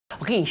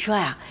我跟你说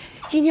呀，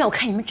今天我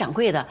看你们掌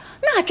柜的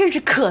那真是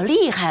可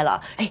厉害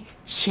了，哎，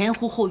前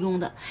呼后拥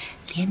的，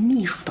连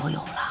秘书都有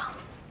了。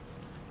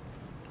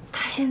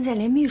他现在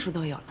连秘书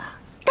都有了。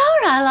当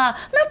然了，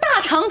那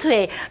大长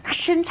腿，那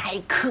身材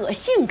可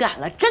性感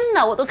了，真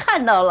的我都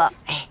看到了。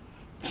哎，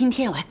今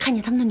天我还看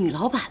见他们的女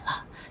老板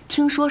了，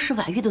听说是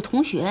婉玉的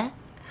同学，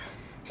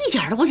一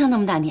点都不像那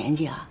么大年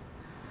纪啊。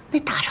那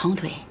大长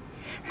腿，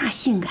那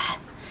性感，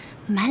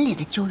满脸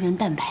的胶原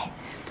蛋白，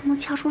都能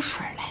掐出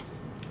水来。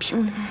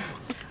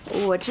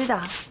我知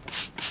道，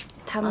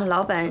他们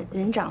老板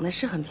人长得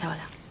是很漂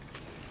亮。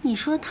你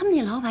说他们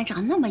那老板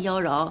长那么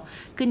妖娆，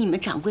跟你们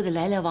掌柜的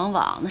来来往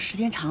往，那时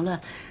间长了，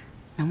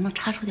能不能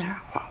插出点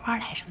火花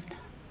来什么的？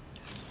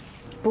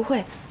不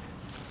会，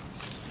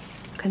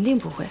肯定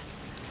不会。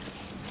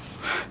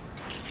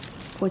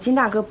我金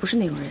大哥不是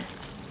那种人。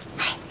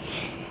哎，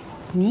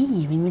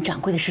你以为你们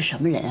掌柜的是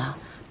什么人啊？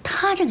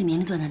他这个年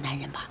龄段的男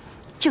人吧，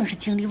正是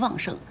精力旺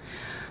盛。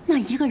那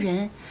一个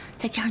人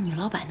再加上女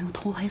老板那么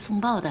投怀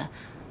送抱的，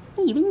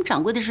你以为你们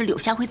掌柜的是柳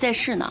下惠在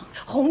世呢？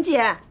红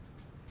姐，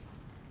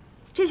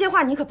这些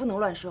话你可不能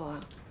乱说啊！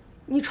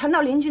你传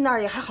到邻居那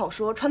儿也还好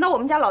说，传到我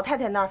们家老太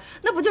太那儿，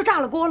那不就炸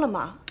了锅了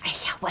吗？哎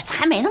呀，我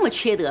才没那么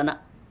缺德呢。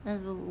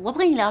我不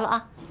跟你聊了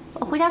啊，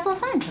我回家做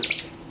饭去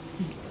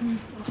了。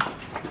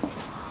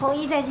红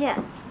姨再见，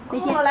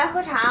空了来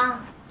喝茶。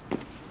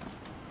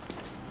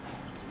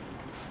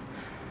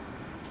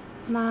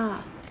妈，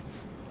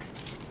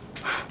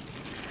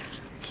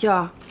秀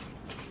儿，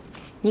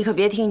你可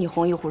别听你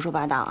红姨胡说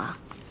八道啊。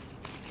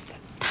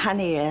她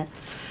那人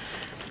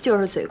就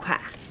是嘴快。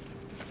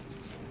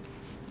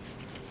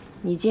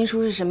你金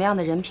叔是什么样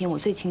的人品，我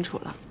最清楚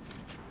了。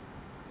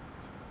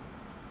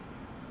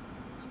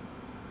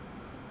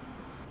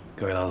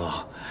各位老总，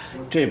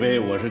这杯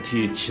我是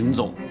替秦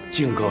总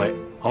敬各位，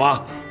好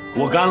吧？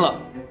我干了，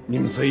你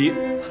们随意。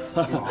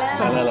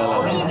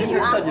来，一起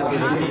啊！喝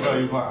在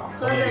一块啊！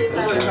喝在一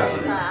块，喝在一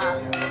块啊！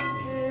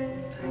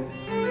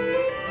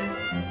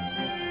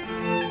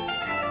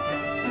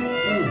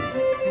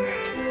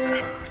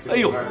哎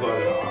呦，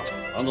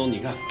王总，你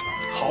看，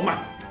好嘛，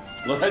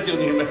我再敬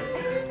您一杯，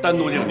单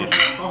独敬您。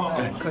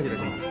哎，客气了，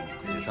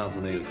行。上次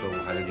那个客户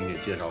还是您给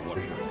介绍过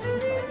的，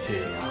谢谢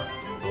您啊，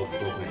多亏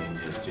您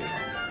介绍。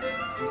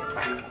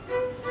哎，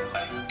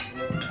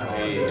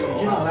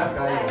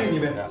来，敬你一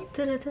杯。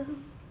噔噔噔，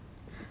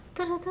噔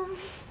噔噔，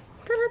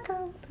噔噔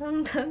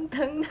噔噔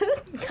噔，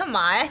你干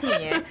嘛呀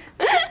你？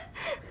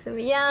怎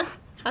么样？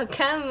好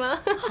看吗？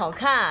好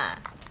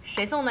看，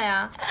谁送的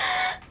呀？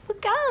不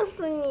告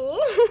诉你。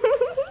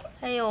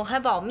哎呦，还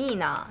保密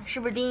呢，是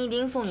不是丁一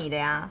丁送你的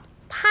呀？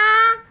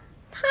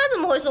他怎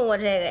么会送我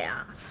这个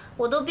呀？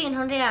我都病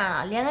成这样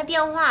了，连个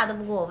电话都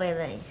不给我慰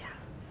问一下。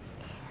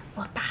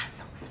我爸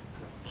送的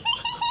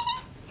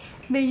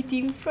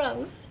，Made in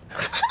France。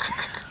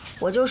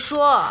我就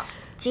说，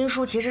金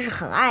叔其实是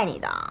很爱你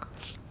的。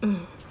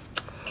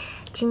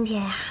今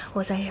天呀，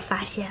我算是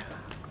发现了，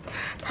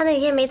他那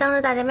天没当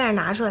着大家面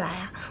拿出来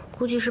呀，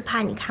估计是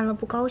怕你看了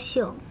不高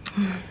兴。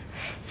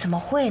怎么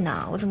会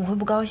呢？我怎么会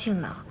不高兴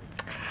呢？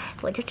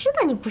我就知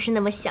道你不是那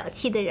么小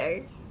气的人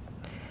儿。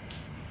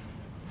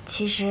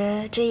其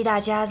实这一大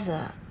家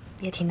子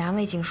也挺难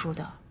为金叔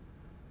的。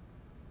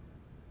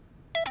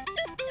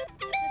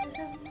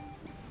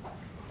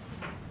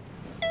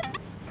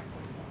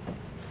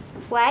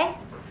喂。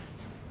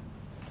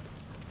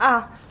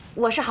啊，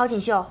我是郝锦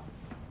绣。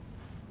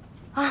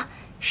啊，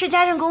是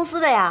家政公司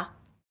的呀。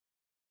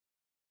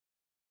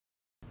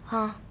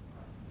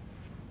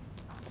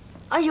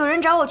有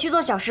人找我去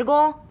做小时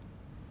工，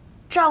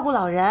照顾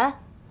老人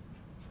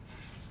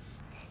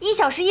，1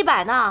小时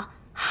100呢。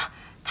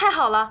太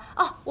好了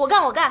哦，我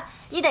干！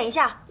你等一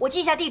下，我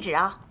记一下地址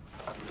啊。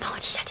帮我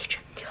记一下地址。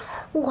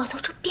我都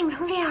这病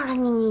成这样了，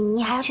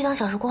你还要去当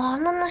小时工啊？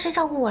那谁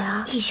照顾我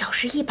呀？1小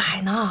时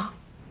100呢。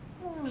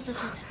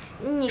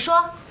你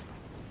说。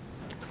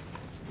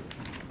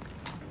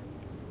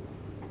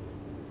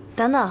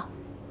等等，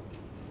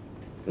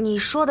你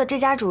说的这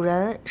家主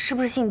人是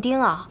不是姓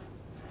丁啊？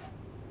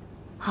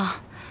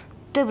啊，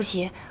对不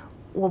起，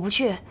我不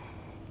去，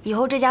以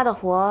后这家的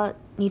活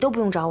你都不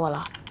用找我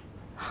了。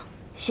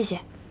谢谢。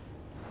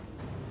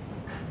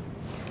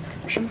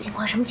什么情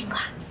况？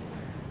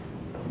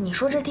你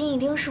说这丁一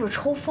丁是不是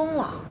抽风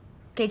了？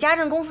给家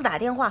政公司打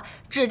电话，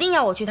指定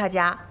要我去他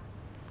家，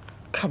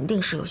肯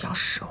定是有想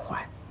使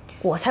坏，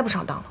我才不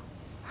上当呢。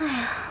哎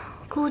呀，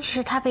估计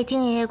是他被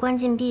丁爷爷关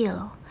禁闭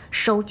了，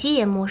手机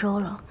也没收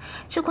了，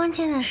最关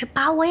键的是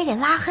把我也给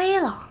拉黑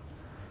了。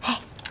哎，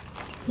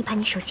你把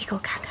你手机给我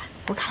看看，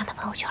我看看他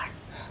朋友圈。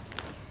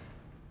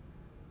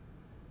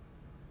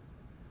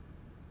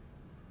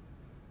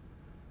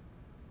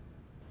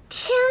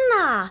天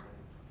哪，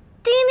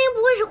丁一丁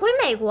不会是回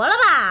美国了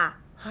吧？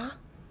啊，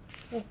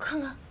我看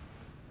看。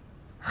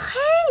嘿，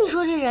你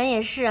说这人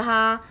也是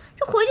哈，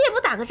这回去也不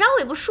打个招呼，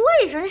也不说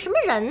一声，这什么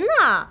人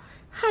呢？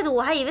害得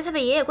我还以为他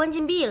被爷爷关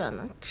禁闭了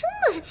呢，真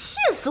的是气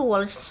死我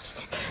了！这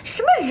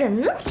什么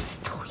人呢？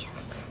讨厌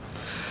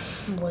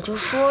死了！我就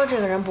说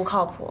这个人不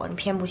靠谱，你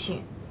偏不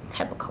信，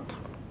太不靠谱了。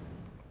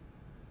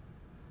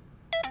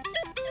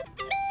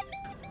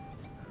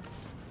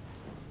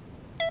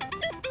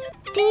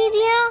叮叮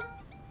叮，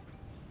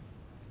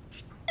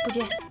不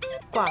接，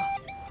挂了。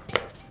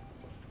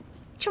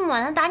这么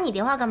晚他打你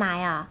电话干嘛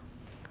呀？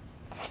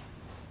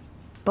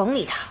甭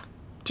理他，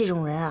这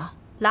种人啊，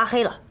拉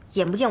黑了，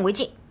眼不见为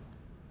净。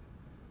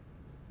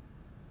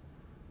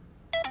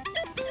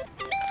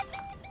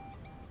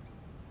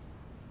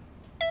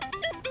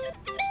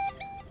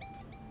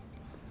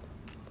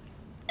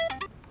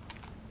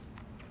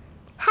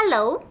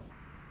Hello，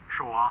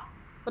 是我。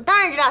我当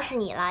然知道是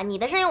你了，你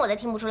的声音我才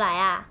听不出来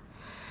呀。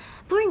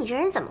不是你这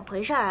人怎么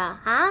回事啊？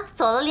啊，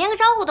走了连个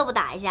招呼都不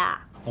打一下。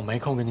我没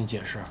空跟你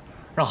解释，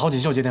让郝锦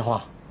绣接电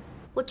话。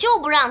我就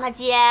不让他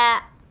接。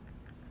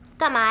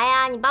干嘛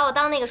呀？你把我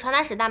当那个传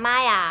达室大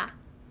妈呀？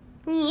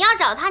你要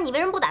找他，你为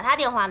什么不打他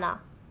电话呢？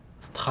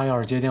他要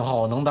是接电话，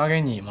我能打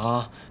给你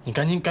吗？你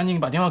赶紧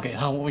把电话给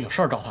他，我有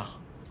事儿找他。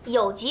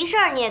有急事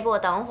儿你也给我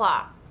等会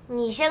儿。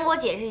你先给我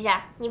解释一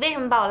下，你为什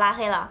么把我拉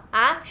黑了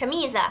啊？什么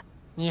意思？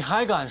你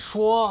还敢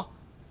说？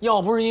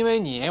要不是因为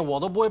你，我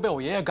都不会被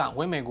我爷爷赶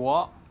回美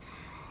国。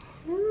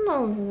那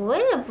我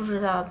也不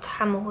知道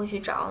他们会去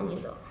找你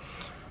的，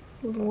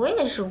我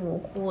也是无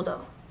辜的。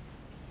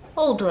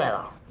哦，对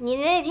了，你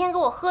那天给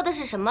我喝的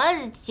是什么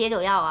解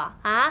酒药啊？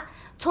啊，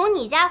从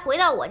你家回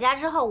到我家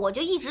之后，我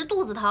就一直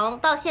肚子疼，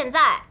到现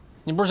在。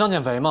你不是想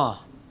减肥吗？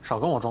少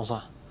跟我装蒜。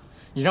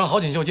你让郝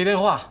锦绣接电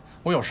话，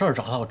我有事儿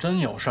找他，我真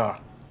有事儿。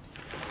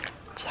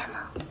接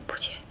吗？不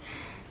接。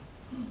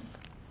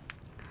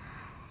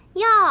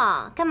哟，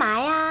干嘛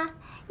呀？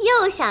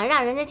又想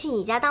让人家去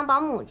你家当保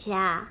姆去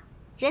啊？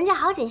人家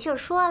郝锦绣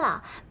说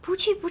了，不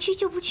去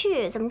就不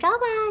去，怎么着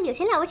吧？有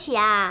钱了不起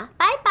啊？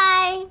拜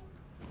拜。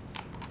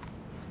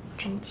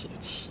真解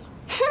气！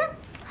哼，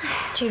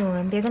这种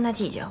人别跟他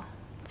计较，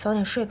早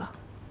点睡吧。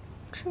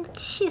真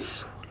气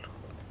死我了！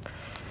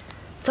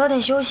早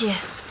点休息，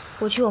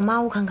我去我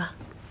妈屋看看。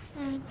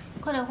嗯，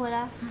快点回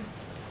来。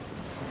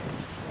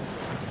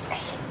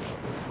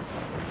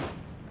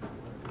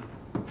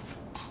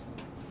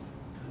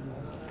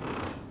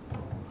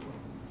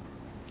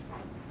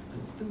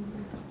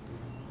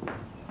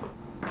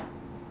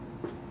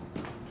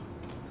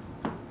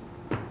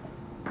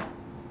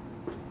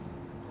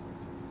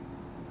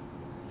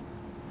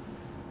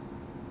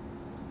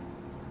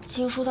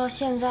经书到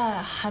现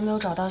在还没有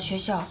找到学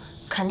校，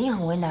肯定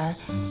很为难。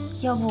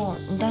要不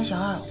你带小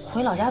二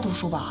回老家读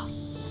书吧？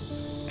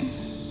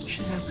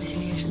实在不行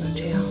也只能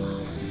这样了。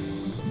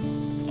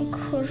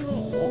可是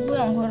我不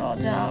想回老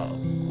家，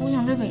我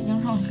想在北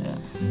京上学。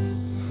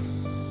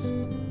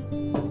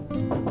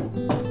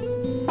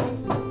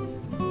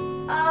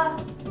啊，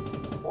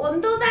我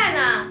们都在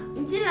呢，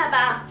你进来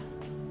吧。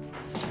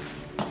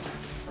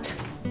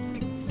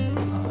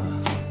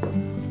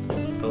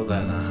都在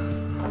呢。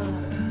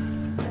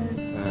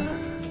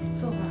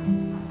坐会儿。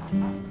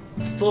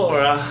坐会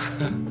儿啊。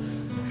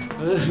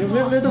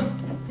别动。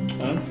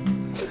嗯。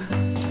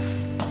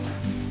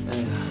哎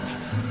呀，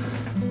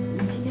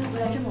你今天回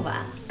来这么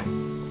晚？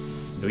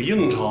有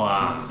应酬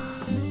啊，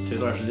这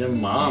段时间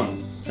忙。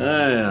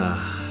哎呀，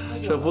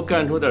这不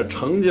干出点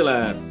成绩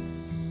来，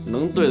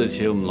能对得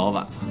起我们老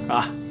板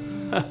吗？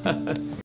是吧？